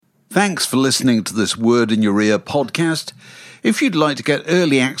Thanks for listening to this Word in Your Ear podcast. If you'd like to get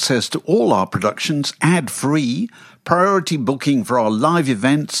early access to all our productions ad-free, priority booking for our live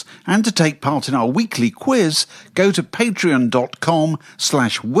events, and to take part in our weekly quiz, go to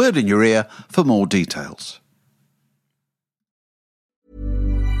patreon.com/wordinyourear for more details.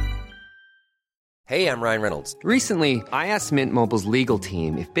 Hey, I'm Ryan Reynolds. Recently, I asked Mint Mobile's legal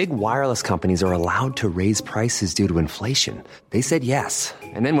team if big wireless companies are allowed to raise prices due to inflation. They said yes.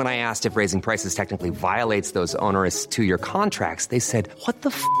 And then when I asked if raising prices technically violates those onerous 2-year contracts, they said, "What the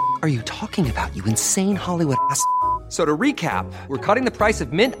f*** are you talking about, you insane Hollywood ass?" So to recap, we're cutting the price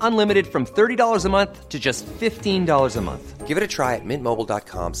of Mint Unlimited from $30 a month to just $15 a month. Give it a try at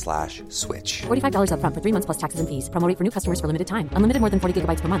mintmobile.com/switch. $45 up front for 3 months plus taxes and fees. Promo rate for new customers for limited time. Unlimited more than 40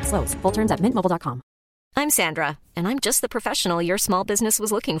 gigabytes per month. Slows full terms at mintmobile.com. I'm Sandra, and I'm just the professional your small business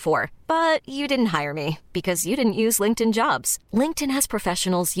was looking for. But you didn't hire me because you didn't use LinkedIn Jobs. LinkedIn has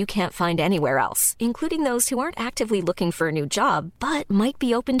professionals you can't find anywhere else, including those who aren't actively looking for a new job, but might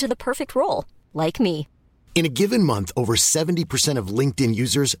be open to the perfect role, like me. In a given month, over 70% of LinkedIn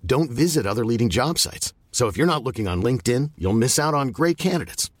users don't visit other leading job sites. So if you're not looking on LinkedIn, you'll miss out on great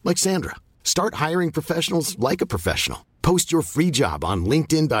candidates like Sandra. Start hiring professionals like a professional. Post your free job on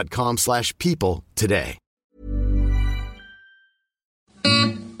linkedin.com/people today.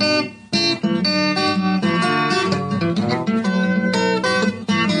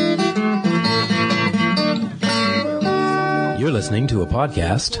 You're listening to a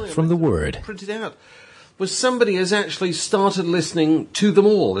podcast from The Word. Printed out. Was somebody has actually started listening to them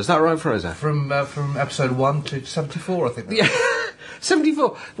all? Is that right, Fraser? From episode 1 to 74, I think. Yeah,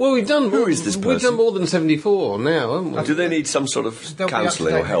 74. Well, we've done. Who is this person? We've done more than 74 now, haven't we? Do they need some sort of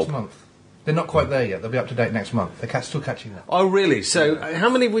counselling or help? Next month. They're not quite there yet. They'll be up to date next month. They're still catching up. Oh, really? So, how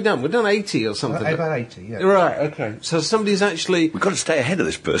many have we done? We've done 80 or something. About 80, yeah. Right. Okay. So somebody's actually. We've got to stay ahead of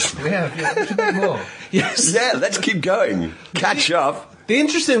this person. Yeah, we should do more. Yes. Yeah, let's keep going. Catch up. The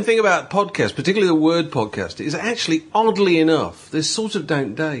interesting thing about podcasts, particularly the Word podcast, is actually, oddly enough, they sort of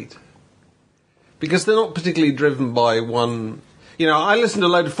don't date. Because they're not particularly driven by one... You know, I listen to a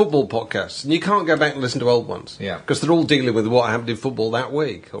load of football podcasts, and you can't go back and listen to old ones. Yeah. Because they're all dealing with what happened in football that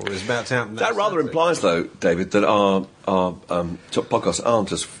week, or is about to happen. That rather implies, though, David, that our top podcasts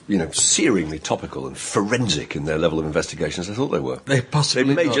aren't as, searingly topical and forensic in their level of investigation as I thought they were. They possibly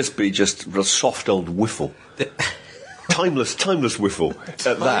They may not. just be just a soft old whiffle. Timeless whiffle at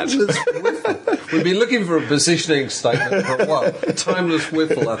that. Whiffle. We've been looking for a positioning statement for a while. Timeless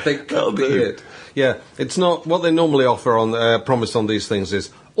whiffle, I think, could be it. Yeah, it's not what they normally offer on promise on these things is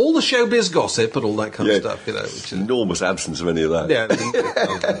all the showbiz gossip and all that kind of stuff. Which is enormous absence of any of that. Yeah,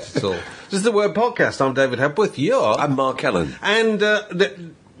 at all. This is the Word Podcast. I'm David Hepworth. I'm Mark Allen, and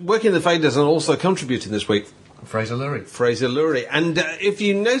working the faders and also contributing this week. Fraser Lurie. And if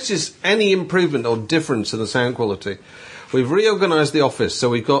you notice any improvement or difference in the sound quality, we've reorganised the office, so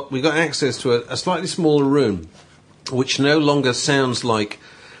we got access to a slightly smaller room, which no longer sounds like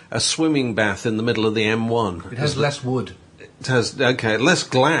a swimming bath in the middle of the M1. It has less wood. It has less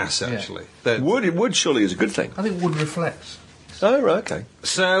glass actually. Yeah. Wood surely is a good thing. I think wood reflects. Oh, right, okay.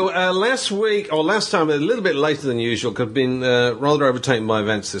 So last time, a little bit later than usual, could have been rather overtaken by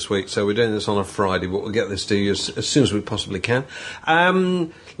events this week, so we're doing this on a Friday, but we'll get this to you as soon as we possibly can.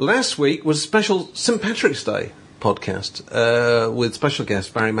 Last week was a special St. Patrick's Day podcast with special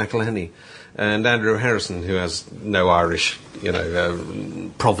guest Barry McElhenney and Andrew Harrison, who has no Irish,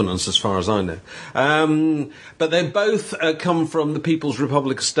 provenance as far as I know. But they both come from the People's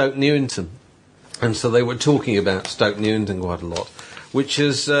Republic of Stoke Newington. And so they were talking about Stoke Newington quite a lot, which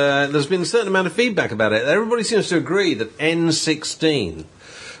is, there's been a certain amount of feedback about it. Everybody seems to agree that N16,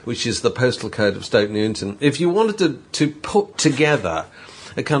 which is the postal code of Stoke Newington, if you wanted to put together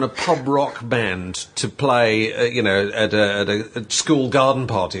a kind of pub rock band to play, at a school garden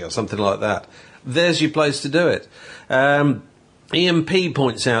party or something like that, there's your place to do it. EMP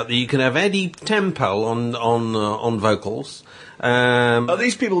points out that you can have Eddie Tempo on vocals. Are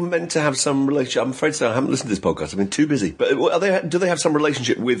these people meant to have some relationship? I'm afraid so. I haven't listened to this podcast. I've been too busy. But do they have some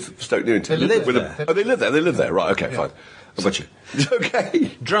relationship with Stoke Newington? They live there. They live there. They live there. Right. Okay. Fine. I got you.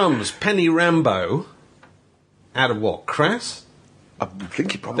 Okay. Drums, Penny Rambo. Out of what? Crass? I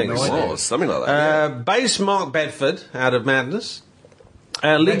think he probably was. Something like that. Bass, Mark Bedford. Out of Madness.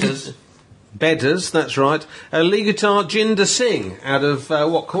 Bedders, that's right. Lead guitar, Jinder Singh. Out of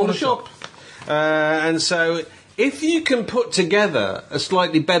Corner Shop. And so... if you can put together a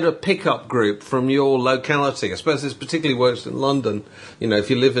slightly better pickup group from your locality, I suppose this particularly works in London,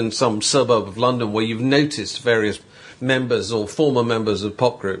 if you live in some suburb of London where you've noticed various members or former members of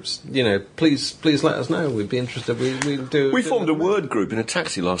pop groups, please let us know. We'd be interested. We formed a word group in a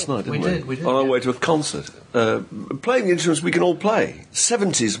taxi last night, didn't we? We did. On our way to a concert. Playing the instruments we can all play.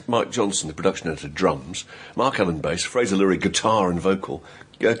 70s Mike Johnson, the production editor, drums. Mark Allen, bass. Fraser Lurie, guitar and vocal.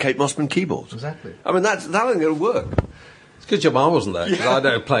 Kate Mossman, keyboards. Exactly. I mean, that ain't going to work. It's a good job I wasn't there, because I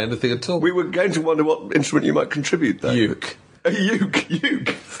don't play anything at all. We were going to wonder what instrument you might contribute there. Uke. A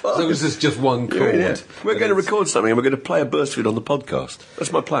uke. So it was just one chord. Yeah. We're going to record something and we're going to play a burst of it on the podcast.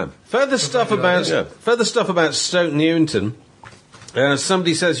 That's my plan. Further stuff about Stoke Newington.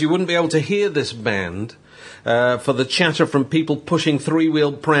 Somebody says you wouldn't be able to hear this band for the chatter from people pushing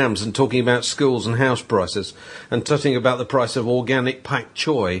three-wheeled prams and talking about schools and house prices and tutting about the price of organic pak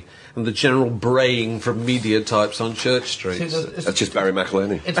choy and the general braying from media types on Church Street. That's just Barry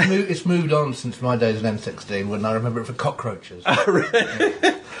McElhaney. It's moved on since my days in M16 when I remember it for cockroaches.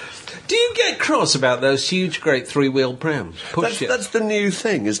 Do you get cross about those huge, great three-wheeled prams? That's the new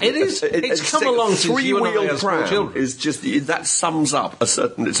thing, isn't it? It is. It's come along since you and I had small children. Is just that sums up a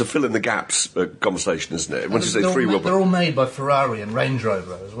certain. It's a fill in the gaps conversation, isn't it? Once you say three-wheel, they're all made by Ferrari and Range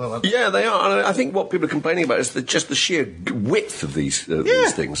Rover as well. Aren't they? Yeah, they are. And I think what people are complaining about is just the sheer width of these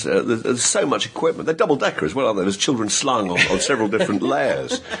things. There's so much equipment. They're double decker as well, aren't they? There's children slung on several different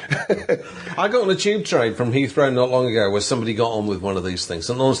layers. I got on a tube train from Heathrow not long ago where somebody got on with one of these things,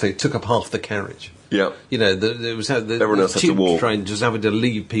 and honestly, it took up half the carriage. Yeah. Everyone else had to walk. Train just having to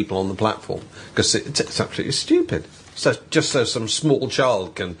leave people on the platform because it's absolutely stupid. So just so some small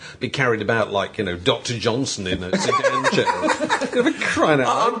child can be carried about like Dr. Johnson in a sedan chair. Crying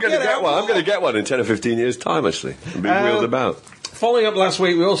out! I'm going to get one. I'm going to get one in 10 or 15 years' time. Actually, and be wheeled about. Following up last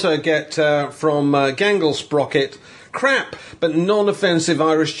week, we also get from Gangle Sprocket, crap but non-offensive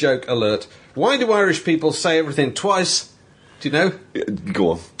Irish joke alert. Why do Irish people say everything twice? Do you know?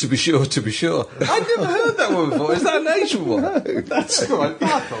 Go on. To be sure. I've never heard that one before. Is that an Asian one? That's right.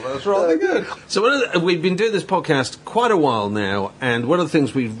 I thought that was rather good. So we've been doing this podcast quite a while now, and one of the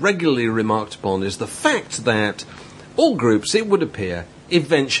things we've regularly remarked upon is the fact that all groups, it would appear,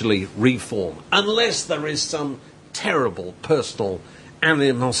 eventually reform, unless there is some terrible personal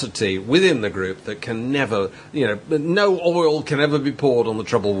animosity within the group that can never, no oil can ever be poured on the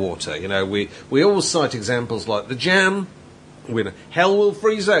troubled water. We always cite examples like the Jam. Hell will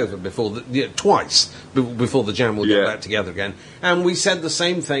freeze over twice before the Jam will get back together again. And we said the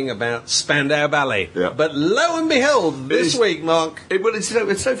same thing about Spandau Ballet. Yeah. But lo and behold, this week, Mark...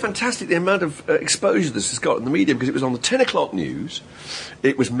 It's so fantastic, the amount of exposure this has got in the media, because it was on the 10 o'clock news.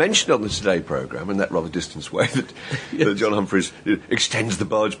 It was mentioned on the Today programme in that rather distant way that John Humphreys extends the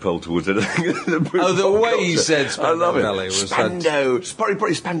barge pole towards it. The way he said Spandau Ballet was...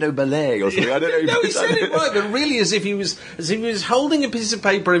 Probably Spandau Ballet or something. I don't know. No, he said it right, but really as if he was holding a piece of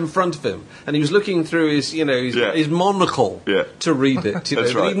paper in front of him and he was looking through his monocle to read it.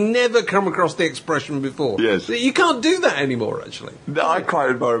 That's right. He'd never come across the expression before. Yes. You can't do that anymore, actually. No, I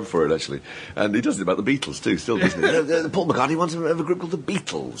quite admire him for it, actually. And he does it about the Beatles, too, still, doesn't he? Paul McCartney wants to have a group called the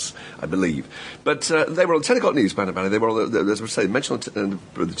Beatles, I believe. But they were on 10 o'clock news, Spandau Ballet. They were on, as I say, mentioned on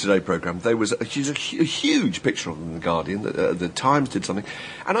the Today programme. There was a huge picture of them in The Guardian. The Times did something.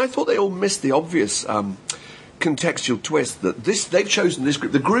 And I thought they all missed the obvious... contextual twist that they've chosen this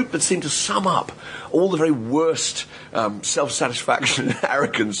group, the group that seemed to sum up all the very worst self-satisfaction and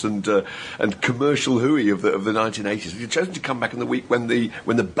arrogance and commercial hooey of the 1980s. They've chosen to come back in the week when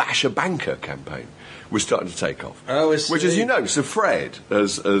the Bash a Banker campaign was starting to take off. Oh, I see. Which, as you know, Sir Fred,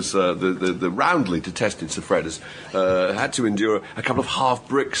 as the roundly detested Sir Fred, has had to endure a couple of half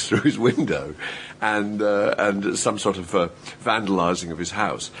bricks through his window and some sort of vandalising of his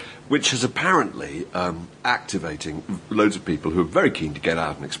house, which is apparently activating loads of people who are very keen to get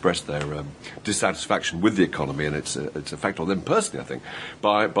out and express their dissatisfaction with the economy and its effect on them personally, I think,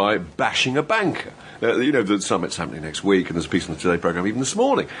 by bashing a banker. The summit's happening next week, and there's a piece on the Today programme even this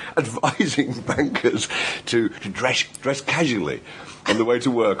morning advising bankers to dress casually on the way to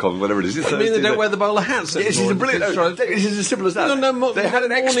work on whatever it is. I mean, they don't wear the bowler hats anymore. This is brilliant. This is as simple as that. They had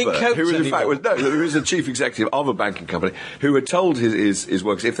an expert who was a chief executive of a banking company who had told his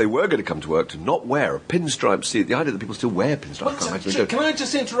workers if they were going to come to work to not wear a pinstripe suit. The idea that people still wear pinstripes. Can I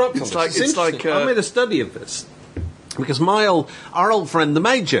just interrupt? It's like I made a study of this. Because our old friend, the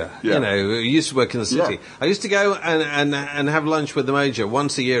Major, who used to work in the city, I used to go and have lunch with the Major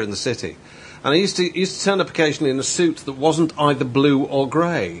once a year in the city. And I used to turn up occasionally in a suit that wasn't either blue or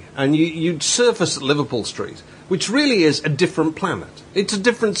grey. And you'd surface at Liverpool Street, which really is a different planet. It's a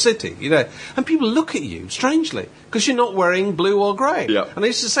different city, you know. And people look at you strangely because you're not wearing blue or grey. Yeah. And I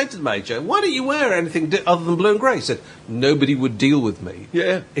used to say to the Major, why don't you wear anything other than blue and grey? He said, nobody would deal with me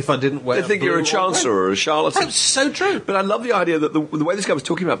if I didn't wear They think blue you're a or chancellor grey. or a charlatan. That's so true. But I love the idea that the way this guy was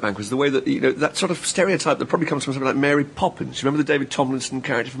talking about Banquo is the way that, you know, that sort of stereotype that probably comes from something like Mary Poppins. You remember the David Tomlinson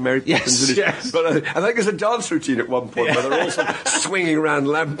character from Mary Poppins? Yes. But I think there's a dance routine at one point where they're all sort of swinging around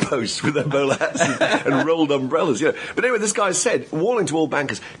lampposts with their bowler hats and rolled umbrellas, you know. But anyway, this guy said, warning to all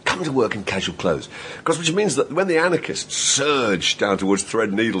bankers, come to work in casual clothes. Because which means that when the anarchists surged down towards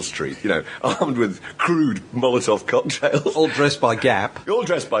Threadneedle Street, you know, armed with crude Molotov cocktails. All dressed by Gap. All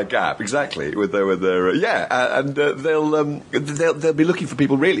dressed by Gap, exactly. With their they'll be looking for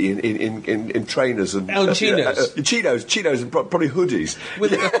people really in trainers and chinos, chinos, and probably hoodies.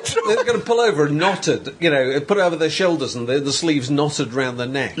 They're going to pull over and knotted, you know, put it over their shoulders and the sleeves knotted round their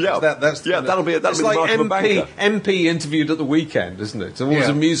neck. Yeah, that'll be the like mark of a banker. MP interviewed at the weekend, isn't it? It always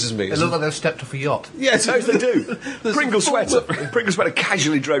amuses me. They look like they've stepped off a yacht. Yes, they do. Pringle sweater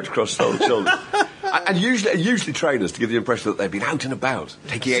casually draped across the shoulders. And usually trainers to give the impression that they've been out and about,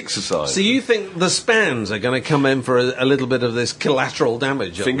 taking exercise. So you think the Spans are going to come in for a little bit of this collateral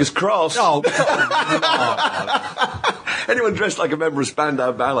damage? Fingers crossed. Oh, anyone dressed like a member of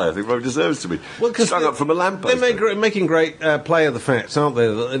Spandau Ballet, I think, probably deserves to be strung up from a lamppost. They're making great play of the facts, aren't they?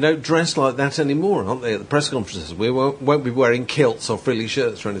 That they don't dress like that anymore, aren't they? At the press conferences, we won't be wearing kilts or frilly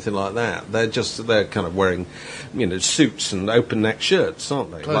shirts or anything like that. They're kind of wearing, you know, suits and open neck shirts,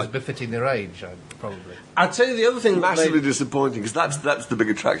 aren't they? Clothes befitting their age, probably. I'll tell you the other thing. Massively disappointing, because that's the big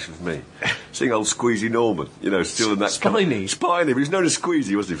attraction for me. Seeing old Squeezy Norman, you know, still in that... Spiny, but he was known as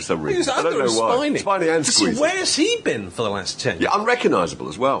Squeezy, wasn't he, for some reason? I don't know why. Spiny and Squeezy. So where's he been for the last 10 years? Yeah, unrecognisable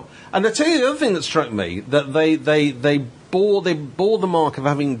as well. And I tell you the other thing that struck me, that they bore the mark of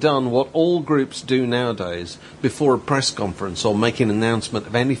having done what all groups do nowadays before a press conference or make an announcement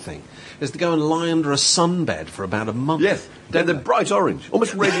of anything, is to go and lie under a sunbed for about a month. Yes, they're bright orange,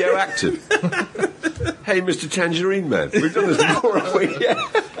 almost radioactive. Hey, Mr. Tangerine Man, we've done this before, haven't we?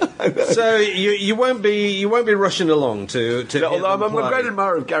 Yeah. So you won't be rushing along to although I'm a great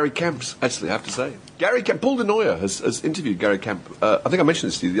admirer of Gary Kemp's, actually, I have to say. Gary Kemp, Paul de Neuer has interviewed Gary Kemp. I think I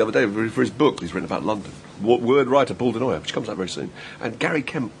mentioned this to you the other day for his book he's written about London. Word writer Paul de Neuer, which comes out very soon. And Gary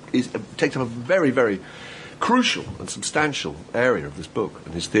Kemp takes up a very, very crucial and substantial area of this book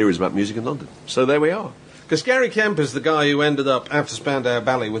and his theories about music in London. So there we are. Because Gary Kemp is the guy who ended up after Spandau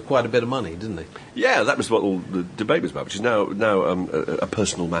Ballet with quite a bit of money, didn't he? Yeah, that was what all the debate was about, which is now a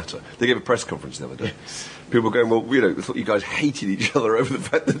personal matter. They gave a press conference the other day. Yes. People were going, well, you know, I thought you guys hated each other over the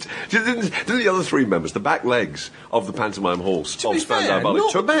fact that... Didn't the other three members, the back legs of the pantomime hall of Spandau Ballet...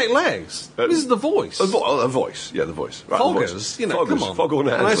 Not the back legs. This is the voice. The voice, yeah, the voice. Right, Foggers, you know, come on. Foghorn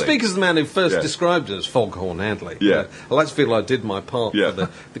Handley. And I speak as the man who first described it as Foghorn Handley. Yeah. I like to feel I did my part for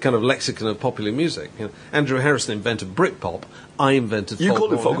the kind of lexicon of popular music. You know, Andrew Harrison invented Britpop. I invented Foghorn Handley. You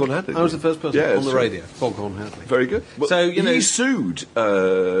called it Foghorn Handley? I was the first person on the radio, Foghorn Handley. Very good. Well, so, you know, he sued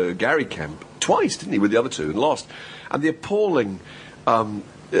Gary Kemp twice, didn't he, with the other two, and lost. And the appalling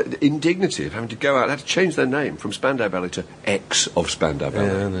indignity of having to go out, had to change their name from Spandau Ballet to X of Spandau Ballet.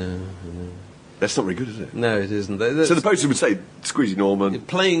 Yeah, no. That's not very good, is it? No, it isn't. So the poster would say Squeezy Norman,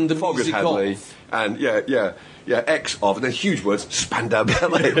 playing the Foggers music Hadley, off. and X of, and then huge words, Spandau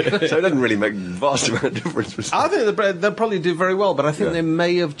Ballet. So it doesn't really make a vast amount of difference. I think they'll probably do very well, but I think they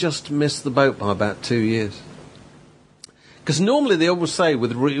may have just missed the boat by about 2 years. Because normally they always say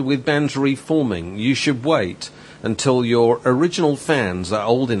with bands reforming, you should wait until your original fans are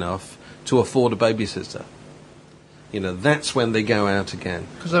old enough to afford a babysitter. You know, that's when they go out again.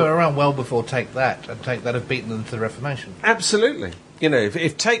 Because they were around well before Take That, and Take That have beaten them to the Reformation. Absolutely. You know,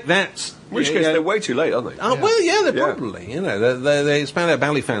 if Take That... In which case they're way too late, aren't they? Well, yeah, they're probably. You know, they Spandau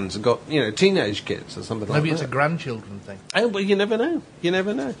Ballet fans have got, you know, teenage kids or something like that. Maybe it's a grandchildren thing. Oh, well, you never know. You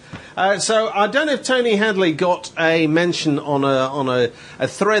never know. So I don't know if Tony Hadley got a mention on a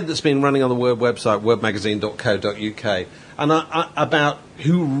thread that's been running on the Word website, wordmagazine.co.uk, and about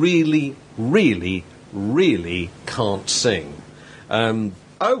who really, really, really can't sing.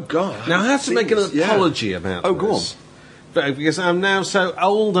 Oh, God. Now, I have to make an apology about this. Go on. Because I'm now so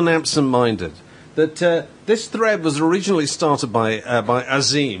old and absent-minded that this thread was originally started by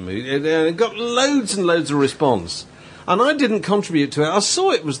Azim, who got loads and loads of response. And I didn't contribute to it. I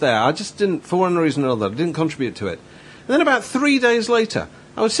saw it was there. I just didn't, for one reason or another, I didn't contribute to it. And then about 3 days later,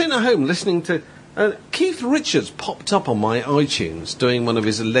 I was sitting at home listening to... Keith Richards popped up on my iTunes doing one of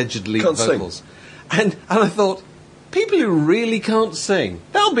his alleged lead vocals. And I thought, people who really can't sing,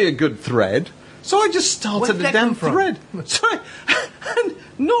 that'll be a good thread. So I just started a damn thread. And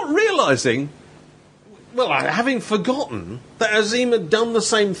not realising, having forgotten that Azim had done the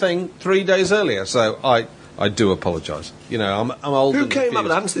same thing 3 days earlier. So I do apologise. You know, I'm old. Who came up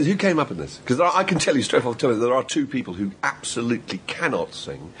with this? Who came up with this? Because I can tell you straight off the top, there are two people who absolutely cannot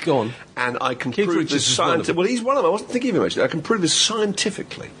sing. Go on. And I can Keith prove Richards this is one of them. scientifically. Well, he's one of them. I wasn't thinking of him actually. I can prove this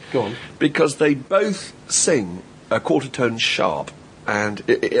scientifically. Go on. Because they both sing a quarter tone sharp. And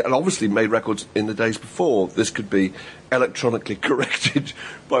it obviously made records in the days before this could be electronically corrected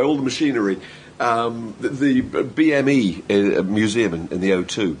by all the machinery. The BME museum in the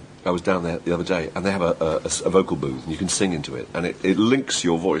O2, I was down there the other day, and they have a vocal booth, and you can sing into it, and it links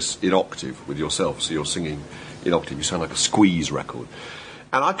your voice in octave with yourself, so you're singing in octave. You sound like a Squeeze record.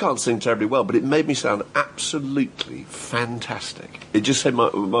 And I can't sing terribly well, but it made me sound absolutely fantastic. It just made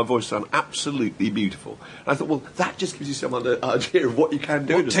my voice sound absolutely beautiful. And I thought, well, that just gives you some idea of what you can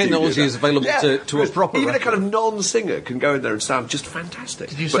do in a technology studio. is available to a proper Even record. a kind of non-singer can go in there and sound just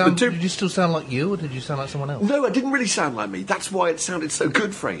fantastic. Did you But did you still sound like you, or did you sound like someone else? No, it didn't really sound like me. That's why it sounded so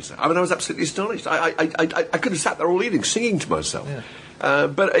good, Fraser. I mean, I was absolutely astonished. I could have sat there all evening singing to myself. Yeah.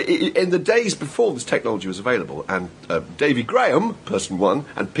 But in the days before this technology was available, and Davy Graham, person one,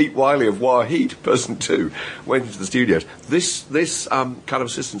 and Pete Wiley of Wah Heat, person two, went into the studios, this kind of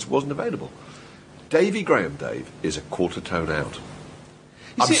assistance wasn't available. Davy Graham, Dave, is a quarter tone out.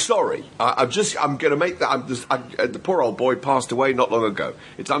 I'm sorry. I'm going to make that. The poor old boy passed away not long ago.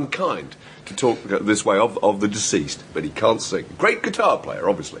 It's unkind to talk this way of the deceased, but he can't sing. Great guitar player,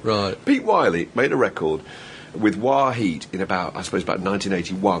 obviously. Right. Pete Wiley made a record with Wah Heat in about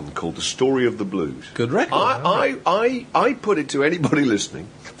 1981 called The Story of the Blues. Good record. I put it to anybody listening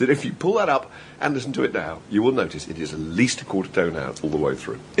that if you pull that up and listen to it now, you will notice it is at least a quarter tone out all the way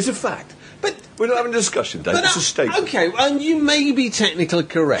through. It's a fact. But we're not having a discussion, Dave. It's a statement. Okay, and you may be technically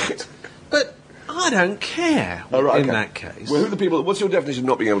correct, but I don't care that case. Well, who are the people? What's your definition of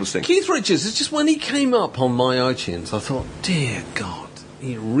not being able to sing? Keith Richards, it's just when he came up on my iTunes, I thought, dear God,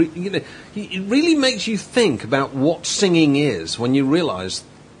 it really makes you think about what singing is when you realise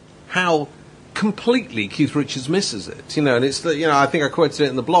how completely Keith Richards misses it. You know, and it's I think I quoted it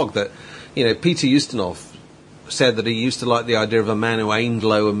in the blog that, Peter Ustinov said that he used to like the idea of a man who aimed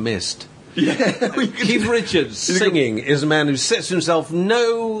low and missed. Yeah. Keith Richards singing is a man who sets himself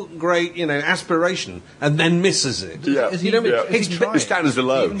no great, aspiration and then misses it. Yeah. Is he- You know what I mean? is he It's trying? His standards are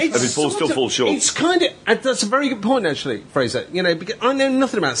low, and he still falls short. It's kind of that's a very good point, actually, Fraser. Because I know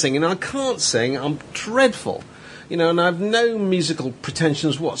nothing about singing. I can't sing. I'm dreadful. And I've no musical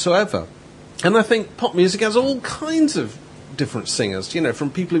pretensions whatsoever. And I think pop music has all kinds of different singers. From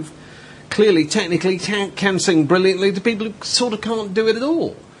people who clearly, technically can sing brilliantly to people who sort of can't do it at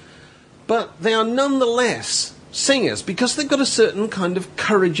all. But they are nonetheless singers because they've got a certain kind of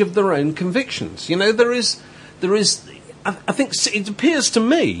courage of their own convictions. There is. I think it appears to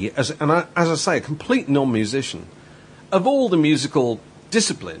me, as I say, a complete non-musician, of all the musical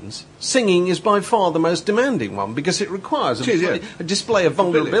disciplines, singing is by far the most demanding one because it requires a display of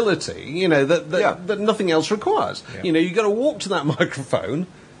vulnerability. That nothing else requires. Yeah. You've got to walk to that microphone.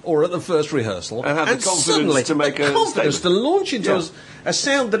 Or at the first rehearsal, And have the confidence suddenly to make a confidence statement. to launch into a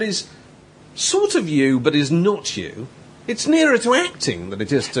sound that is sort of you, but is not you. It's nearer to acting than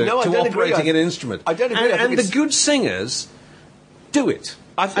it is to No, I don't agree. operating an instrument. I don't agree. I think And the it's- good singers do it.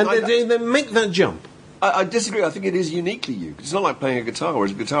 I think- They make that jump. I disagree. I think it is uniquely you. It's not like playing a guitar, whereas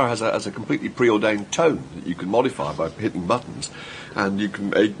a guitar has a completely preordained tone that you can modify by hitting buttons. And you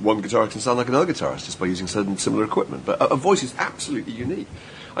can one guitarist can sound like another guitarist just by using certain similar equipment. But a voice is absolutely unique.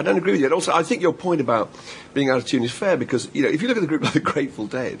 I don't agree with you. And also, I think your point about being out of tune is fair because, if you look at the group like the Grateful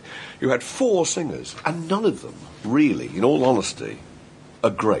Dead, you had 4 singers, and none of them, really, in all honesty, are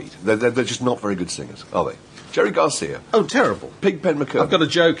great. They're just not very good singers, are they? Jerry Garcia. Oh, terrible. Pigpen McCurdy. I've got a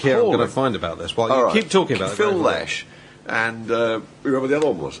joke here I'm going to Appalling. find about this while All you right. keep talking about it. Phil Go ahead. Lesh and whoever the other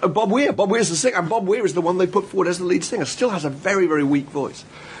one was. Bob Weir. Bob Weir's the singer, and Bob Weir is the one they put forward as the lead singer. Still has a very, very weak voice.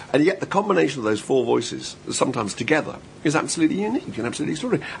 And yet the combination of those 4 voices, sometimes together, is absolutely unique and absolutely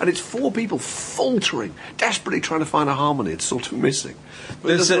extraordinary. And it's 4 people faltering, desperately trying to find a harmony. It's sort of missing.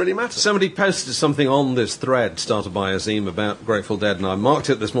 But it doesn't really matter. Somebody posted something on this thread started by Azim about Grateful Dead, and I marked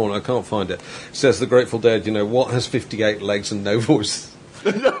it this morning. I can't find it. It says the Grateful Dead, what has 58 legs and no voice?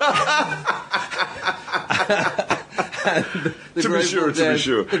 To be sure.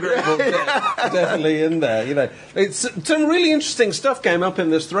 The Grateful Dead, definitely in there. It's some really interesting stuff came up in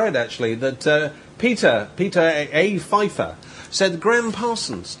this thread actually. That Peter A. Pfeiffer said Graham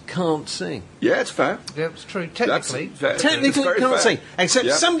Parsons can't sing. Yeah, it's fair. Yeah, it's true. That's Technically, fair. Technically It's very can't fair. sing. Except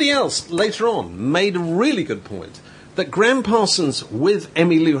Yeah. somebody else later on made a really good point that Graham Parsons with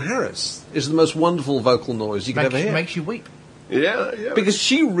Emmylou Harris is the most wonderful vocal noise you could ever hear. makes you weep. Yeah. Because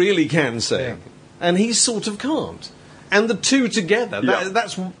she really can sing. and he sort of can't. And the two together,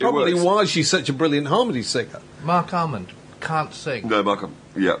 that's probably why she's such a brilliant harmony singer. Mark Armand can't sing. No, Malcolm.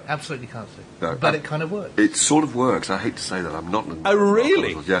 Yeah. Absolutely can't sing. No, but it kind of works. It sort of works. I hate to say that. I'm not. Oh,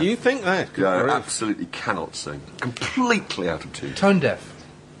 really? Yeah. You think that? Yeah, I absolutely cannot sing. Completely out of tune. Tone deaf.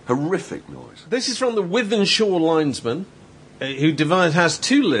 Horrific noise. This is from the Wythenshawe Linesman, who has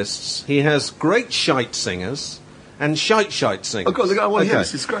two lists. He has great shite singers and shite singers. Oh, God, I want to hear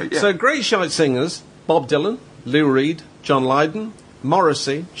this. It's great. Yeah. So, great shite singers: Bob Dylan, Lou Reed, John Lydon,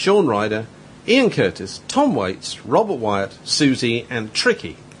 Morrissey, Shaun Ryder, Ian Curtis, Tom Waits, Robert Wyatt, Susie, and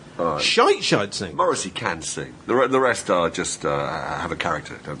Tricky. Right. Shite singers. Morrissey can sing. The rest are just have a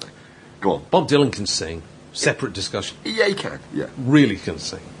character, don't they? Go on. Bob Dylan can sing. Separate discussion. Yeah, he can. Yeah. Really can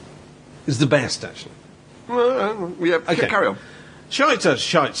sing. Is the best, actually. Well, Okay. Carry on.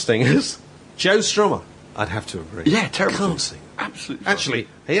 Shite singers. Joe Strummer. I'd have to agree. Yeah, terrible. Can't sing. Absolutely. Actually,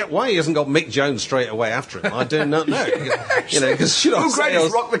 why he hasn't got Mick Jones straight away after him, I do not know. Because should I say great,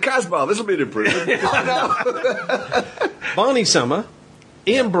 it's Rock the Casbah. This will be an improvement. Barney Summer,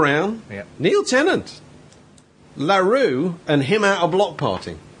 Ian Brown, Neil Tennant, LaRue, and him out of Block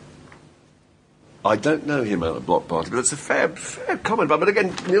Party. I don't know him out of Block Party, but that's a fair comment. But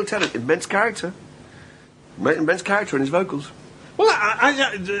again, Neil Tennant, immense character. Immense character in his vocals. Well,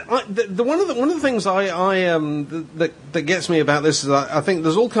 one of the things that gets me about this is I think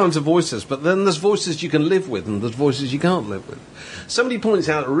there's all kinds of voices, but then there's voices you can live with and there's voices you can't live with. Somebody points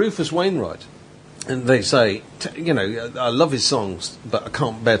out Rufus Wainwright, and they say, I love his songs, but I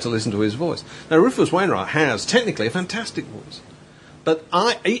can't bear to listen to his voice. Now, Rufus Wainwright has technically a fantastic voice, but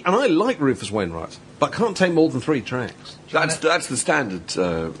I like Rufus Wainwright, but I can't take more than 3 tracks. That's the standard.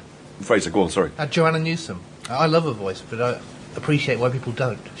 Fraser, go on. Sorry. Joanna Newsom. I love her voice, but I appreciate why people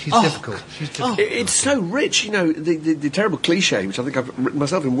don't. She's difficult. She's difficult. It's so rich, the terrible cliche, which I think I've written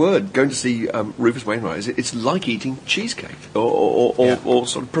myself in Word, going to see Rufus Wainwright, is it's like eating cheesecake or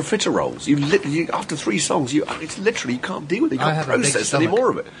sort of profiteroles. You after 3 songs, it's literally, you can't deal with it. You can't process any more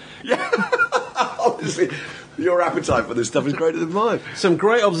of it. Yeah. Honestly, your appetite for this stuff is greater than mine. Some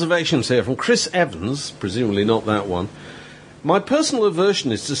great observations here from Chris Evans, presumably not that one. My personal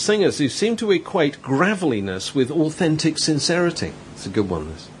aversion is to singers who seem to equate graveliness with authentic sincerity. It's a good one,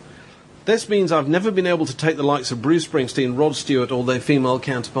 this. This means I've never been able to take the likes of Bruce Springsteen, Rod Stewart, or their female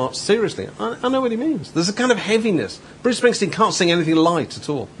counterparts seriously. I know what he means. There's a kind of heaviness. Bruce Springsteen can't sing anything light at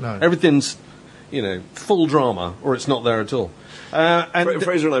all. No. Everything's, full drama, or it's not there at all.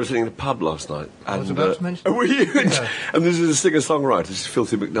 Fraser and I were sitting in a pub last night. I was about to mention. Were you? Yeah. And this is a singer-songwriter. This is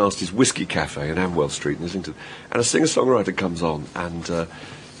Filthy McNasty's Whiskey Cafe in Amwell Street in Islington. And a singer-songwriter comes on, and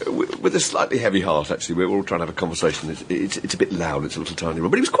with a slightly heavy heart, actually, we're all trying to have a conversation. It's a bit loud. It's a little tiny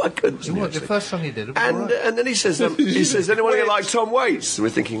room, but he was quite good, wasn't he? The first song he did. And then he says, anyone here like Tom Waits? And we're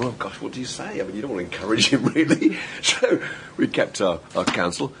thinking, well, gosh, what do you say? I mean, you don't want to encourage him, really. So we kept our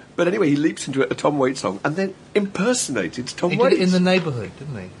counsel. But anyway, he leaps into a Tom Waits song and then impersonated Tom Waits. He did it in the Neighbourhood,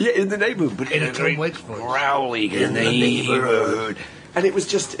 didn't he? Yeah, in the Neighbourhood. But in a Tom Waits voice. Growling in the neighbourhood. And it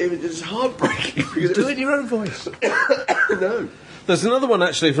was heartbreaking. Do it in your own voice. No. There's another one,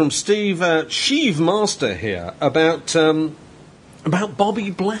 actually, from Steve Sheeve Master here about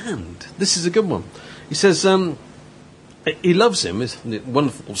Bobby Bland. This is a good one. He says he loves him. He's a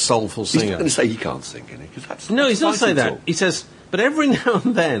wonderful, soulful singer. He's not going to say he can't sing, is he? No, he's not saying that. He says, but every now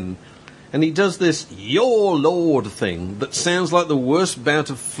and then, and he does this "Your Lord" thing that sounds like the worst bout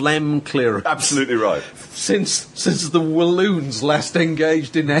of phlegm clearance. Absolutely right. Since the Walloons last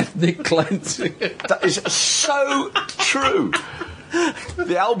engaged in ethnic cleansing. That is so true.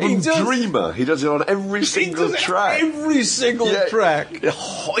 The album Dreamer, he does it on every single track. Every single track.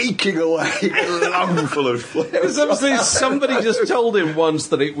 Hoiking away, lungful of phlegm. It was obviously somebody just told him once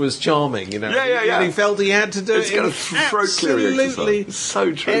that it was charming, Yeah. And he felt he had to do it's it. Kind of throat clearing absolutely exercise.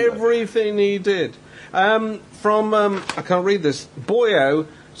 So true. Everything he did. I can't read this. Boyo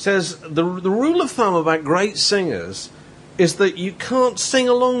says the rule of thumb about great singers is that you can't sing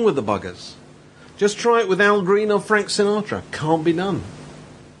along with the buggers. Just try it with Al Green or Frank Sinatra. Can't be done.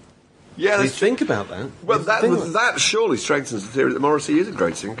 Yeah, let's think about that. Well, that surely strengthens the theory that Morrissey is a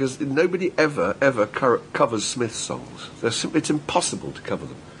great singer, because nobody ever covers Smith's songs. It's impossible to cover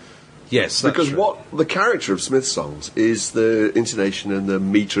them. Yes, that's because true. what the character of Smith's songs is the intonation and the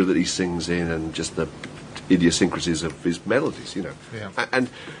metre that he sings in, and just the idiosyncrasies of his melodies, Yeah. And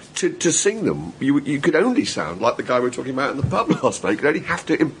to sing them, you could only sound like the guy we were talking about in the pub last night. You could only have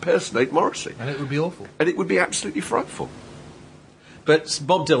to impersonate Morrissey. And it would be awful. And it would be absolutely frightful. But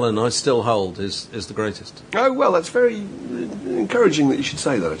Bob Dylan, I still hold, is the greatest. Oh, well, that's very encouraging that you should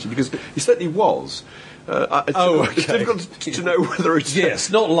say that, actually, because he certainly was. It's difficult to know whether it's... Yes,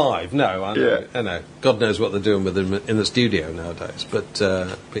 not live, no. I know. God knows what they're doing with him in the studio nowadays. But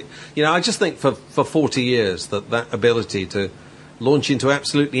I just think for 40 years that ability to launch into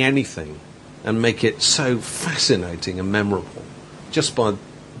absolutely anything and make it so fascinating and memorable, just by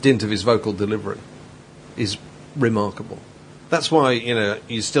dint of his vocal delivery, is remarkable. That's why,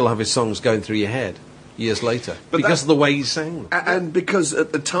 you still have his songs going through your head years later, because of the way he sang them. And because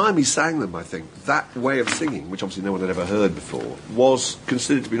at the time he sang them, I think, that way of singing, which obviously no one had ever heard before, was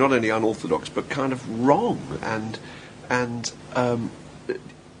considered to be not only unorthodox, but kind of wrong, and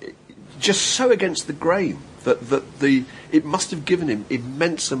just so against the grain that it must have given him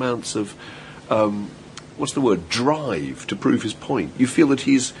immense amounts of... drive to prove his point. You feel that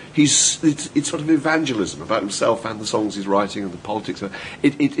it's sort of evangelism about himself and the songs he's writing and the politics. I'm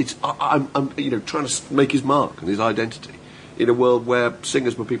trying to make his mark and his identity in a world where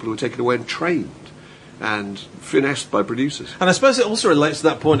singers were people who were taken away and trained and finessed by producers. And I suppose it also relates to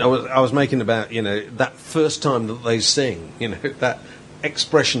that point I was making about, that first time that they sing, that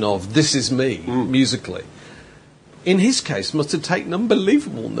expression of "this is me" musically. In his case, must have taken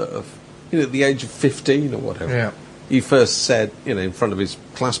unbelievable nerve. At the age of 15 or whatever, he first said, in front of his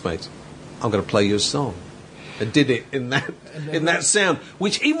classmates, "I'm going to play you a song," and did it in that sound,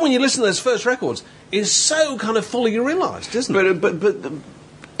 which even when you listen to those first records, is so kind of fully realised, isn't it? But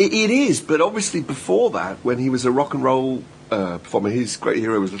it is. But obviously, before that, when he was a rock and roll performer, his great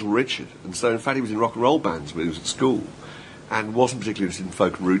hero was Little Richard, and so in fact he was in rock and roll bands when he was at school, and wasn't particularly interested in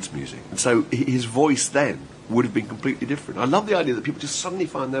folk and roots music, and so his voice then would have been completely different. I love the idea that people just suddenly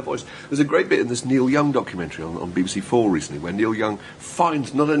find their voice. There's a great bit in this Neil Young documentary on BBC 4 recently where Neil Young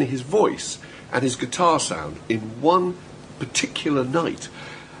finds not only his voice and his guitar sound in one particular night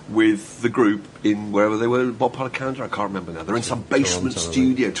with the group in wherever they were, Bob Polycanter, I can't remember now. They're in some basement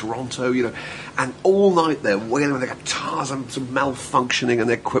studio, Toronto, and all night they're wailing with their guitars and some malfunctioning and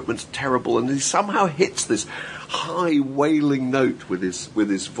their equipment's terrible, and he somehow hits this high wailing note with his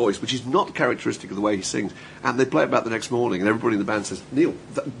voice, which is not characteristic of the way he sings, and they play it back the next morning and everybody in the band says, "Neil,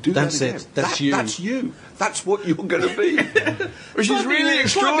 do that again. That's you. That's what you're going to be." Which is really extraordinary.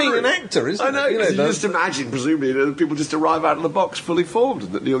 It's like being an actor, isn't it? I know, you just imagine, presumably, people just arrive out of the box fully formed,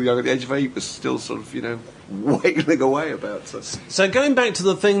 and that Neil Young at the age of 8 was still sort of, wailing away about. So going back to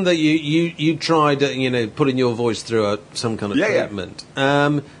the thing that you tried, putting your voice through some kind of treatment.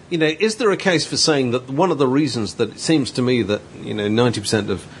 Is there a case for saying that one of the reasons that it seems to me that 90%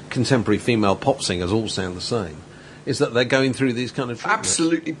 of contemporary female pop singers all sound the same is that they're going through these kind of treatments?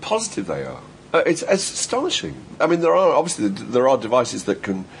 Absolutely positive they are. It's astonishing. I mean, there are devices that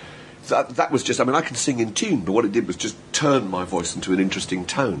can. That was just. I mean, I can sing in tune, but what it did was just turn my voice into an interesting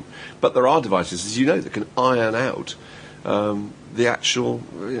tone. But there are devices, as you know, that can iron out the actual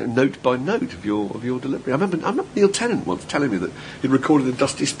note by note of your delivery. I remember Neil Tennant once telling me that he'd recorded a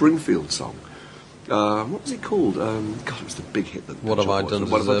Dusty Springfield song. What was it called? God, it was the big hit. What have I done?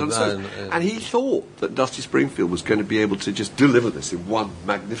 What have I done? So, and he thought that Dusty Springfield was going to be able to just deliver this in one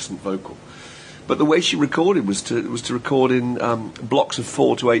magnificent vocal. But the way she recorded was to record in blocks of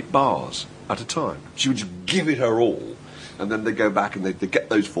 4 to 8 bars at a time. She would just give it her all, and then they'd go back and they'd get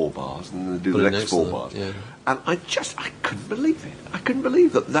those 4 bars, and then they'd do the next 4 bars. Yeah. And I couldn't believe it. I couldn't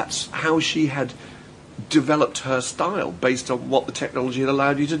believe that that's how she had developed her style based on what the technology had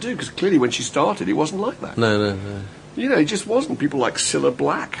allowed you to do. Because clearly when she started, it wasn't like that. No. It just wasn't. People like Cilla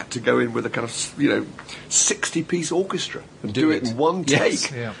Black had to go in with a kind of, 60-piece orchestra and do it in one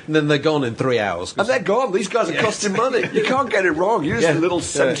take. Yeah. And then they're gone in 3 hours. And they're gone. These guys are costing money. You can't get it wrong. You're just a little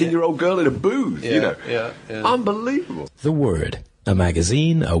 17-year-old girl in a booth, Yeah. Unbelievable. The Word. A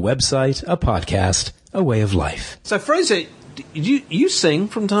magazine, a website, a podcast, a way of life. So, Fraser, you sing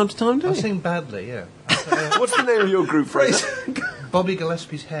from time to time, don't you? I sing badly, yeah. What's the name of your group, Fraser? Bobby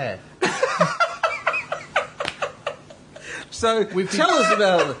Gillespie's Hair. So tell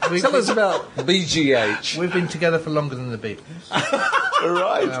us about BGH. We've been together for longer than the Beatles.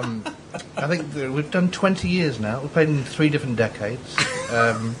 Right. I think we've done 20 years now. We've played in 3 different decades.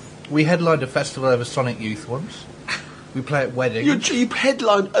 We headlined a festival over Sonic Youth once. We play at weddings. You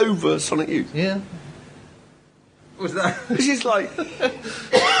headlined over Sonic Youth? Yeah. Was that? This is like...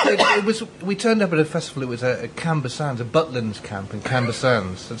 it was. We turned up at a festival. It was at Camber Sands, a Butlins camp in Camber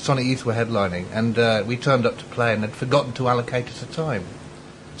Sands. That Sonic Youth were headlining, and we turned up to play, and they'd forgotten to allocate us a time.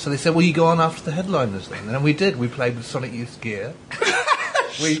 So they said, "Well, you go on after the headliners then." And we did. We played with Sonic Youth gear.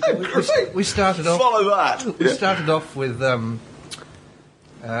 We started off. Follow that. We started off with a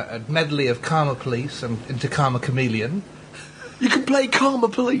medley of Karma Police and Into Karma Chameleon. You can play Karma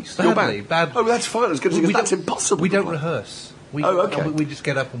Police. Your band? Badly. Oh, that's fine. That's impossible. We to don't play. rehearse. Okay. We just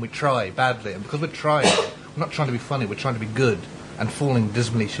get up and we try badly, and because we're trying, we're not trying to be funny. We're trying to be good, and falling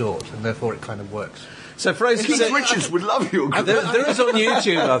dismally short, and therefore it kind of works. So Fraser Keith Richards would love you. there is on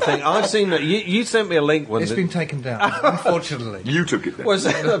YouTube, I think. I've seen that. You sent me a link one. It's been taken down, unfortunately. You took it down. Was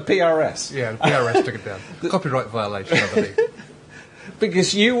it the PRS? Yeah, the PRS took it down. Copyright violation, I believe.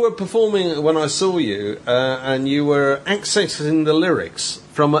 Because you were performing when I saw you, and you were accessing the lyrics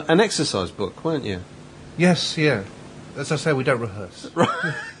from an exercise book, weren't you? Yes, yeah. As I say, we don't rehearse.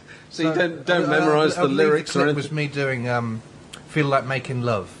 So you don't memorise the lyrics or It anything? was me doing "Feel Like Making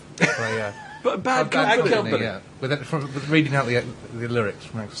Love." By, But Bad Company. Company. yeah, with reading out the lyrics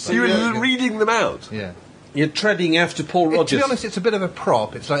from exercise. So you were reading them out? Yeah. You're treading after Paul To Rogers. be honest, it's a bit of a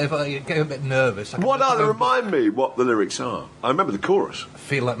prop. It's like if I get a bit nervous. What are they? Remind me what the lyrics are. I remember the chorus.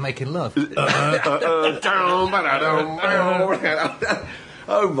 Feel like making love.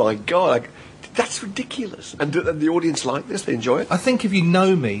 Oh my God. That's ridiculous. And do the audience like this? They enjoy it? I think if you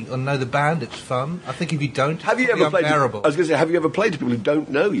know me or know the band, it's fun. I think if you don't, Have you it's ever played? unbearable. I was going to say, have you ever played to people who don't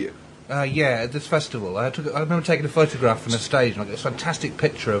know you? Yeah, at this festival, I remember taking a photograph from the stage, and I got this fantastic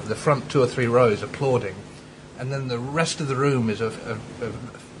picture of the front 2 or 3 rows applauding, and then the rest of the room is a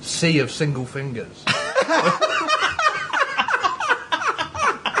sea of single fingers.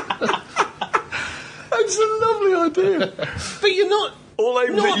 That's a lovely idea. But you're not All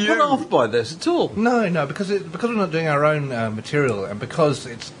aimed not at you. put off by this at all. No, because we're not doing our own material, and because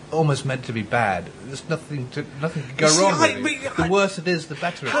it's almost meant to be bad, there's nothing can go See, wrong I- with it. I- The worse it is, the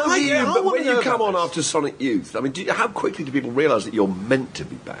better it is. How do you, I but wanna when know you come about on this. after Sonic Youth, I mean, how quickly do people realise that you're meant to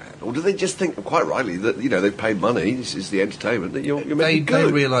be bad, or do they just think, quite rightly, that they've paid money, this is the entertainment, that you're meant to be They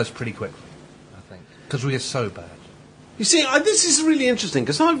good? realise pretty quickly, I think, because we are so bad. You see, this is really interesting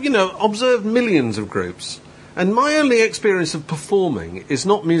because I've, observed millions of groups, and my only experience of performing is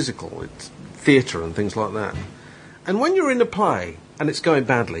not musical; it's theatre and things like that. And when you're in a play and it's going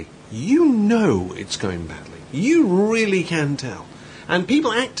badly, you know it's going badly. You really can tell. And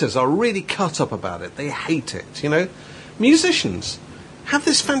actors are really cut up about it. They hate it. Musicians have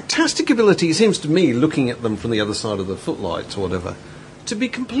this fantastic ability. It seems to me, looking at them from the other side of the footlights or whatever, to be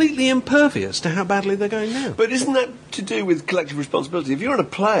completely impervious to how badly they're going now. But isn't that to do with collective responsibility? If you're in a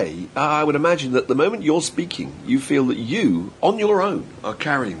play, I would imagine that the moment you're speaking, you feel that you, on your own, are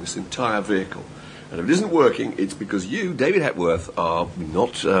carrying this entire vehicle. And if it isn't working, it's because you, David Hepworth, are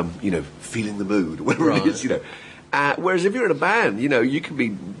not, feeling the mood, or whatever it is, whereas if you're in a band, you can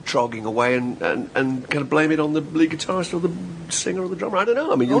be trogging away and kind of blame it on the lead guitarist or the singer or the drummer. I don't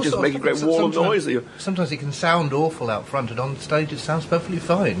know. I mean, you're just making a great wall of noise. Sometimes it can sound awful out front, and on stage it sounds perfectly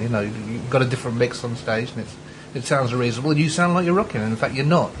fine. You've got a different mix on stage, and it sounds reasonable, and you sound like you're rocking, and in fact you're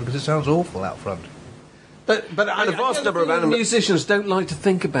not, because it sounds awful out front. But And a vast number of musicians don't like to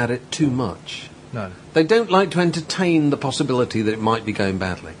think about it too much. No. They don't like to entertain the possibility that it might be going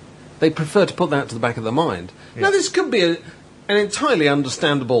badly. They prefer to put that to the back of their mind. Yeah. Now, this could be an entirely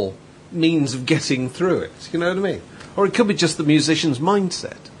understandable means of getting through it, you know what I mean? Or it could be just the musician's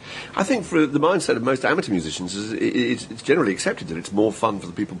mindset. I think for the mindset of most amateur musicians, it's generally accepted that it's more fun for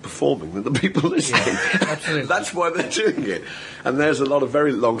the people performing than the people listening. Absolutely. That's why they're doing it. And there's a lot of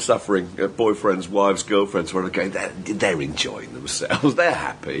very long-suffering boyfriends, wives, girlfriends who are going, they're enjoying themselves, they're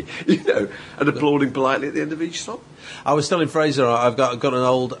happy, and applauding politely at the end of each song. I was telling Fraser, I've got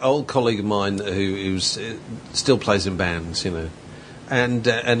an old colleague of mine who's still plays in bands, and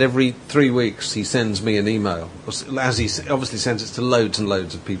every 3 weeks he sends me an email, as he obviously sends it to loads and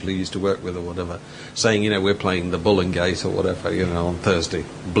loads of people he used to work with or whatever, saying, we're playing the Bull and Gate or whatever, on Thursday,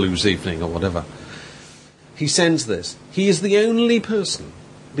 Blues Evening or whatever. He sends this. He is the only person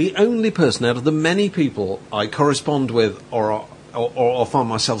out of the many people I correspond with or find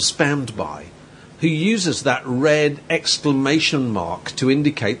myself spammed by, who uses that red exclamation mark to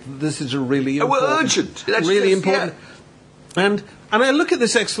indicate that this is a really important... urgent. Really important... Yeah. And I look at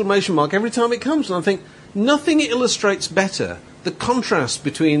this exclamation mark every time it comes, and I think nothing illustrates better the contrast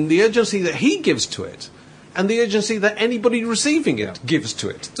between the urgency that he gives to it and the urgency that anybody receiving it gives to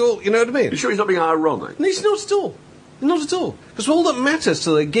it. It's all, you know what I mean? You sure he's not being ironic? No, he's not at all. Not at all. Because all that matters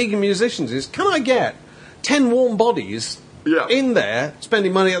to the gig musicians is, can I get 10 warm bodies in there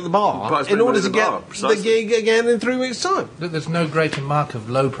spending money at the bar in order to get the gig again in 3 weeks' time? There's no greater mark of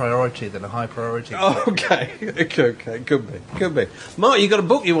low priority than a high priority. Oh, okay. Could be. Mark, you got a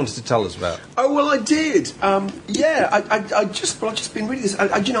book you wanted to tell us about? Oh, well, I did. I've just been reading this.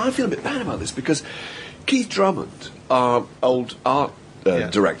 I feel a bit bad about this because Keith Drummond, our old art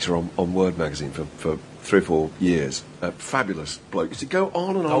director on Word magazine for 3 or 4 years, a fabulous bloke, used to go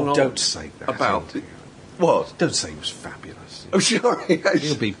on and on and on. Don't say that. About it. What? Don't say he was fabulous. Oh, sorry.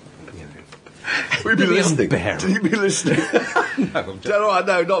 He'll be... We'd be listening. unbearable. You'd be listening.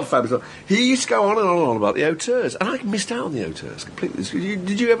 No, not fabulous. He used to go on and on about the auteurs, and I missed out on the auteurs completely.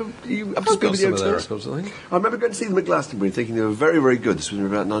 Did you ever? You up to speed with the auteurs? I remember going to see them at Glastonbury, thinking they were very, very good. This was in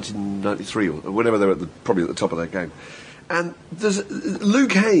about 1993 or whenever they were probably at the top of their game. And there's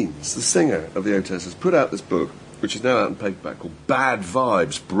Luke Haynes, the singer of the auteurs, has put out this book, which is now out in paperback, called Bad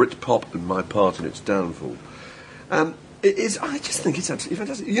Vibes: Britpop and My Part in Its Downfall. I just think it's absolutely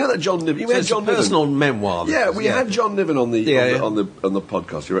fantastic. You know that John Niven? It's a personal memoir. Yeah, we had John Niven on the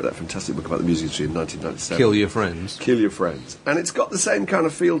podcast. He wrote that fantastic book about the music industry in 1997. Kill Your Friends. Kill Your Friends, and it's got the same kind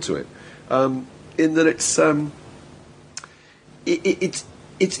of feel to it, in that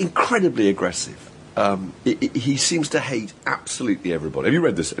it's incredibly aggressive. He seems to hate absolutely everybody. Have you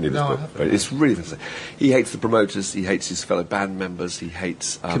read any of this book? I haven't. It's really fantastic. He hates the promoters. He hates his fellow band members. He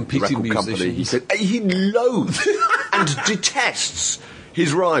hates competing the record company. musicians. He loathes and detests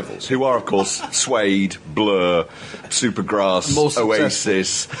his rivals, who are, of course, Suede, Blur, Supergrass,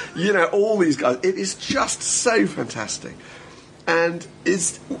 Oasis. You know, all these guys. It is just so fantastic, and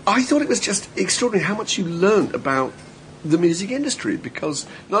I thought it was just extraordinary how much you learned about the music industry, because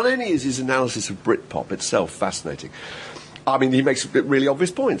not only is his analysis of Britpop itself fascinating, I mean, he makes really obvious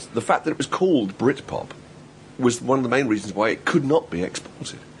points. The fact that it was called Britpop was one of the main reasons why it could not be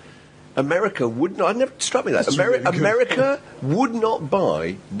exported. America would not. It never struck me that. America would not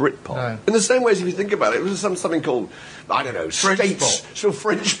buy Britpop. No. In the same way as if you think about it, it was something called, I don't know, French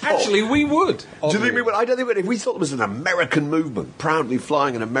pop. Actually, we would. Do you think we would? I don't think we would. If we thought there was an American movement proudly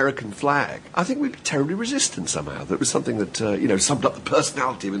flying an American flag, I think we'd be terribly resistant somehow. That was something that, summed up the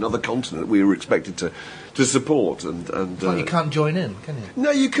personality of another continent that we were expected to support. Well, you can't join in, can you?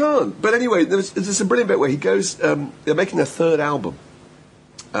 No, you can't. But anyway, there's a brilliant bit where he goes, they're making their third album.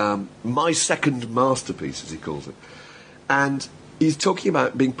 My second masterpiece, as he calls it, and he's talking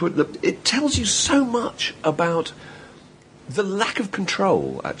about being put. It tells you so much about the lack of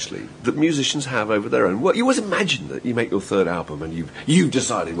control, actually, that musicians have over their own work. You always imagine that you make your third album and you've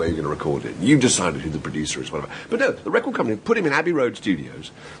decided where you're going to record it, you've decided who the producer is, whatever. But no, the record company put him in Abbey Road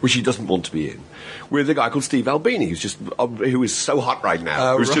Studios, which he doesn't want to be in, with a guy called Steve Albini, who is so hot right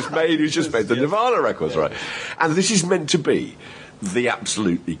now, who's just made the Nirvana records, right? And this is meant to be the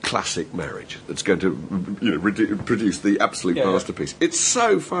absolutely classic marriage that's going to produce the absolute masterpiece. It's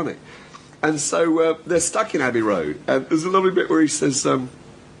so funny. And so they're stuck in Abbey Road, and there's a lovely bit where he says,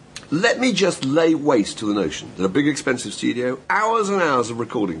 let me just lay waste to the notion that a big expensive studio, hours and hours of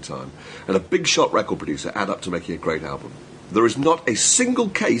recording time, and a big shot record producer add up to making a great album. There is not a single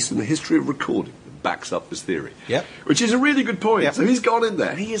case in the history of recording that backs up this theory. Yep. Which is a really good point. Yep. So he's gone in there,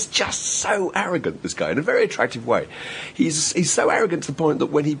 and he is just so arrogant, this guy, in a very attractive way. He's so arrogant to the point that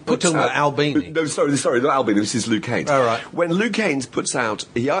when he puts talking out... about Albini. No, sorry, not Albini, this is Luke Haynes. Oh, right. When Luke Haynes puts out...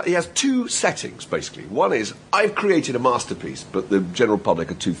 He has two settings, basically. One is, I've created a masterpiece, but the general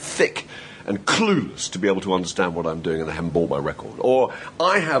public are too thick and clueless to be able to understand what I'm doing, and they haven't bought my record. Or,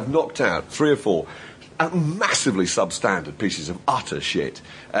 I have knocked out 3 or 4... massively substandard pieces of utter shit,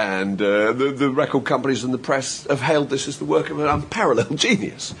 and the record companies and the press have hailed this as the work of an unparalleled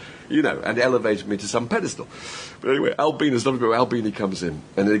genius, and elevated me to some pedestal. But anyway, Albini comes in,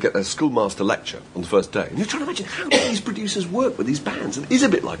 and they get their schoolmaster lecture on the first day, and you're trying to imagine how do these producers work with these bands, and he's a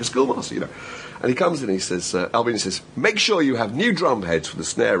bit like a schoolmaster, And he comes in and he says, Albini says, make sure you have new drum heads for the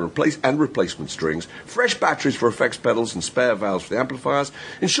snare and replacement strings, fresh batteries for effects pedals and spare valves for the amplifiers,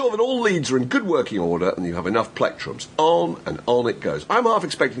 ensure that all leads are in good working order and you have enough plectrums. On and on it goes. I'm half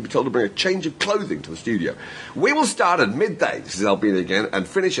expecting to be told to bring a change of clothing to the studio. We will start at midday, this is Albini again, and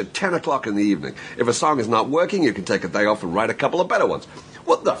finish at 10 o'clock in the evening. If a song is not working, you can take a day off and write a couple of better ones.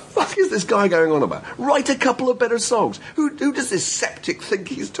 What the fuck is this guy going on about? Write a couple of better songs. Who does this septic think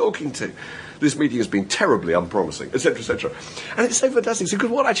he's talking to? This meeting has been terribly unpromising, etc., etc. And it's so fantastic, because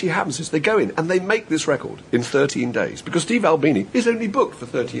what actually happens is they go in and they make this record in 13 days, because Steve Albini is only booked for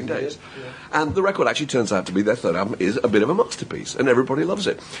 13 days. And the record actually turns out to be, their third album is a bit of a masterpiece, and everybody loves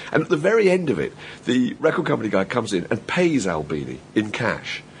it. And at the very end of it, the record company guy comes in and pays Albini in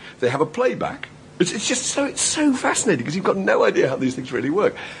cash. They have a playback. It's just so fascinating, because you've got no idea how these things really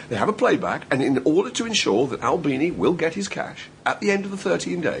work. They have a playback, and in order to ensure that Albini will get his cash at the end of the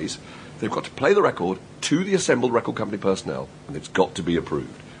 13 days, they've got to play the record to the assembled record company personnel, and it's got to be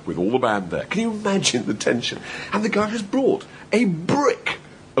approved, with all the band there. Can you imagine the tension? And the guy has brought a brick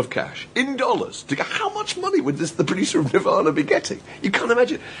of cash in dollars to go, how much money would the producer of Nirvana be getting? You can't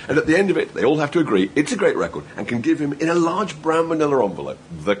imagine. And at the end of it, they all have to agree it's a great record and can give him in a large brown manila envelope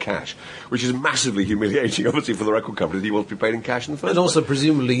the cash, which is massively humiliating, obviously, for the record company that he wants to be paid in cash in the first And place. also,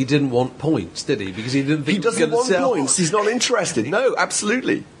 presumably, he didn't want points, did he? Because he didn't think He doesn't want points. He's not interested. No,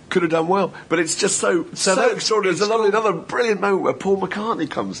 absolutely. Could have done well, but it's just so extraordinary. There's another brilliant moment where Paul McCartney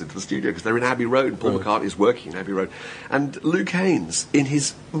comes into the studio because they're in Abbey Road and Paul McCartney is working in Abbey Road, and Luke Haynes, in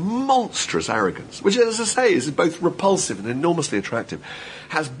his monstrous arrogance, which, as I say, is both repulsive and enormously attractive,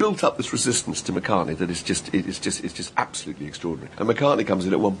 has built up this resistance to McCartney that is just absolutely extraordinary. And McCartney comes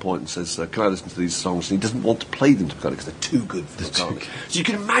in at one point and says, "Can I listen to these songs?" And he doesn't want to play them to McCartney because they're too good for McCartney. So you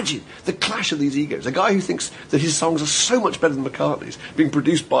can imagine the clash of these egos. A guy who thinks that his songs are so much better than McCartney's, being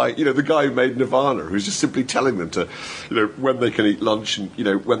produced by, the guy who made Nirvana, who's just simply telling them to, when they can eat lunch and,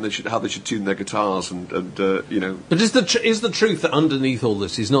 when they should, how they should tune their guitars and. But is the truth that underneath all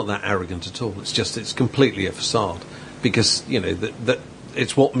this, he's not that arrogant at all? It's completely a facade, because that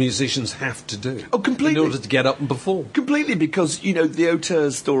it's what musicians have to do. Oh, completely. In order to get up and perform. Completely, because, the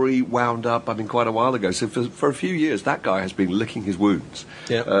Auteurs story wound up, quite a while ago. So for a few years, that guy has been licking his wounds.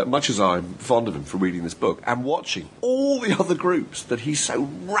 Yeah. Much as I'm fond of him for reading this book, and watching all the other groups that he so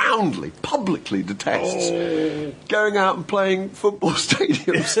roundly, publicly detests, going out and playing football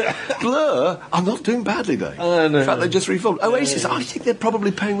stadiums. Blur are not doing badly, though. No, In fact, they just reformed. Oasis, I think they're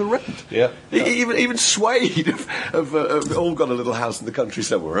probably paying the rent. Yeah. Even Suede have all got a little house in the country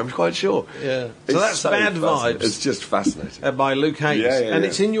somewhere, I'm quite sure. Yeah. It's So that's Bad fascinating. Vibes. It's just fascinating. By Luke Haynes. And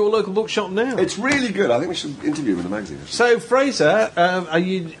it's in your local bookshop now. It's really good. I think we should interview him in the magazine. So, Fraser, are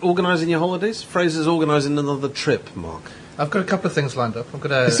you organising your holidays? Fraser's organising another trip, Mark. I've got a couple of things lined up.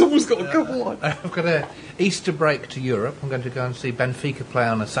 He's almost got a couple on. I've got a Easter break to Europe. I'm going to go and see Benfica play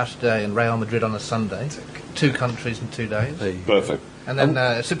on a Saturday and Real Madrid on a Sunday. 2 countries in 2 days. Perfect. And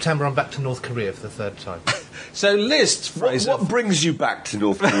then September I'm back to North Korea for the 3rd time. So list, Fraser. What brings you back to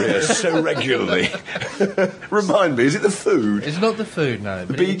North Korea so regularly? Remind me, is it the food? It's not the food, no.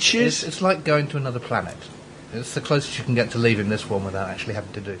 The but beaches? It's like going to another planet. It's the closest you can get to leaving this one without actually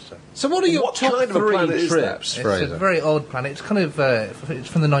having to do so. So what are your What top kind of a 3 planet is trips, that? Fraser? It's a very odd planet. It's kind of it's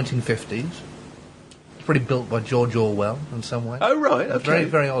from the 1950s. It's probably built by George Orwell in some way. Oh, right, A okay. very,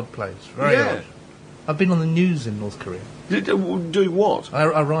 very odd place. Very Yeah. odd. I've been on the news in North Korea. Doing what? I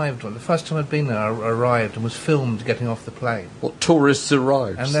arrived, the first time I'd been there, I arrived and was filmed getting off the plane. What tourists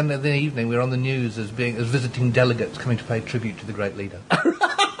arrived? And then in the evening we were on the news as visiting delegates coming to pay tribute to the great leader.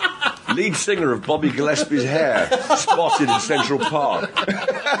 Lead singer of Bobby Gillespie's Hair, spotted in Central Park.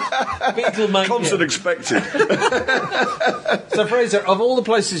 Beatlemania. Concert expected. So, Fraser, of all the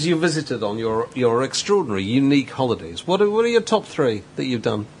places you visited on your extraordinary, unique holidays, what are your top 3 that you've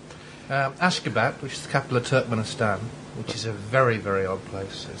done? Ashgabat, which is the capital of Turkmenistan, which is a very, very odd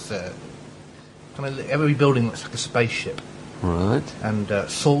place. It's every building looks like a spaceship, Right. and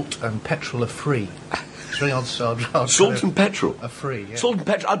salt and petrol are free. It's very odd. Salt and petrol? are free. Yeah. Salt and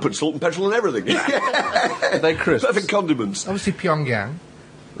petrol. I'd put salt and petrol in everything. Are they crisps? Perfect condiments. Obviously Pyongyang,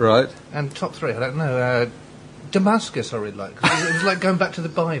 Right. and top 3. I don't know. Damascus, I really like. 'Cause it was like going back to the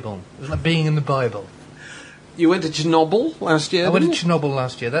Bible. It was like being in the Bible. You went to Chernobyl last year, I went to didn't you? Chernobyl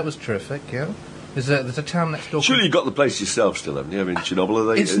last year. That was terrific. Yeah. There's a town next door. Surely you got the place yourself still, haven't you? I mean, Chernobyl,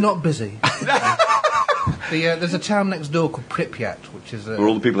 are they... It's not busy. There's a town next door called Pripyat, which is... Where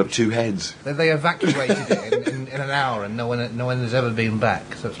all the people have 2 heads. They evacuated it in an hour, and no one has ever been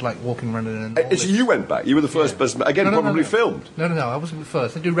back. So it's like walking around in an enormous... So you went back. You were the first person... Again, No, probably no. filmed. No, I wasn't the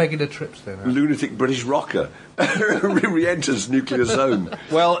first. They do regular trips there now. Lunatic British rocker re-enters nuclear zone.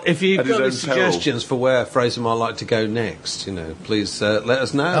 Well, if you've At his got any own peril. suggestions for where Fraser might like to go next, please let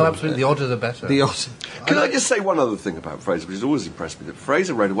us know. Oh, absolutely. The odder the better. The odder. Can I just say one other thing about Fraser, which has always impressed me? That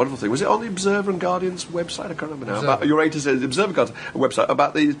Fraser wrote a wonderful thing. Was it on the Observer and Guardian's website? I can't remember now. Observer. About your A to Z, the Observer Guardian website,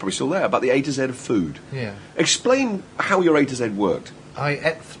 about the... It's probably still there, about the A to Z of food. Yeah. Explain how your A to Z worked. I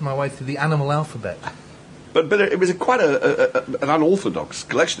ate my way through the animal alphabet. But it was quite an unorthodox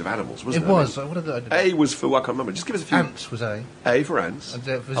collection of animals, wasn't It it? was. What did I do? A was for... I can't remember. Just give us a few... Ants was A. A for ants. And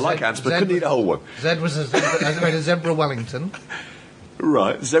for I like Z- ants, but Z couldn't eat a whole one. Z was a zebra, I made a zebra Wellington.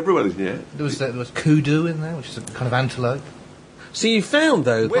 Right, zebra Wellington, yeah. There was kudu in there, which is a kind of antelope. So you found,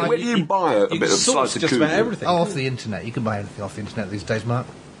 though... Where do you buy a you bit of source slice of just about kudu? everything. Oh, off the internet. You can buy anything off the internet these days, Mark.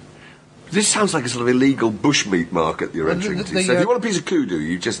 This sounds like a sort of illegal bushmeat market you're Well, entering the- into. the, So if you uh, want a piece of kudu,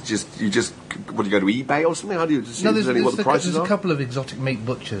 you just what do you go to eBay or something? How do you see No, what the prices there's are? a couple of exotic meat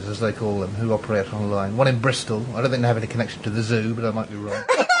butchers, as they call them, who operate online. One in Bristol. I don't think they have any connection to the zoo, but I might be wrong.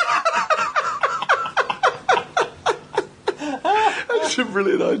 That's a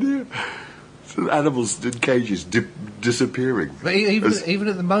brilliant idea. Animals in cages disappearing. But even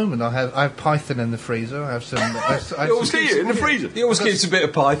at the moment, I have python in the freezer. I have some. You always keep it in the freezer. He always keeps a bit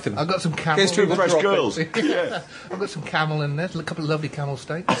of python. I've got some camel. Gets to Fresh drop it. girls. Yeah. I've got some camel in there. A couple of lovely camel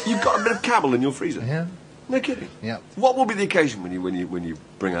steaks. You've got a bit of camel in your freezer. Yeah. No kidding. Yeah. What will be the occasion when you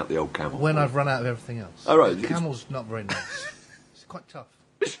bring out the old camel? When I've run out of everything else. Oh, right. The camel's not very nice. It's quite tough.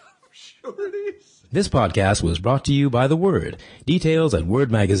 Sure it is. This podcast was brought to you by The Word. Details at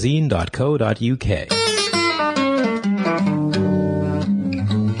wordmagazine.co.uk.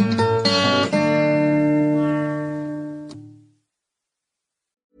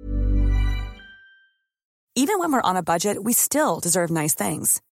 Even when we're on a budget, we still deserve nice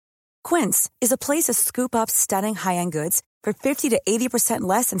things. Quince is a place to scoop up stunning high-end goods for 50 to 80%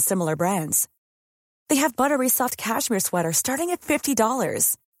 less than similar brands. They have buttery soft cashmere sweaters starting at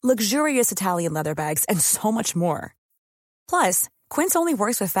 $50, luxurious Italian leather bags, and so much more. Plus, Quince only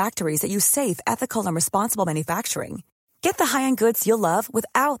works with factories that use safe, ethical, and responsible manufacturing. Get the high-end goods you'll love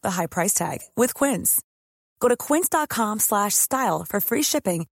without the high price tag with Quince. Go to quince.com/style for free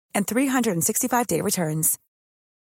shipping and 365-day returns.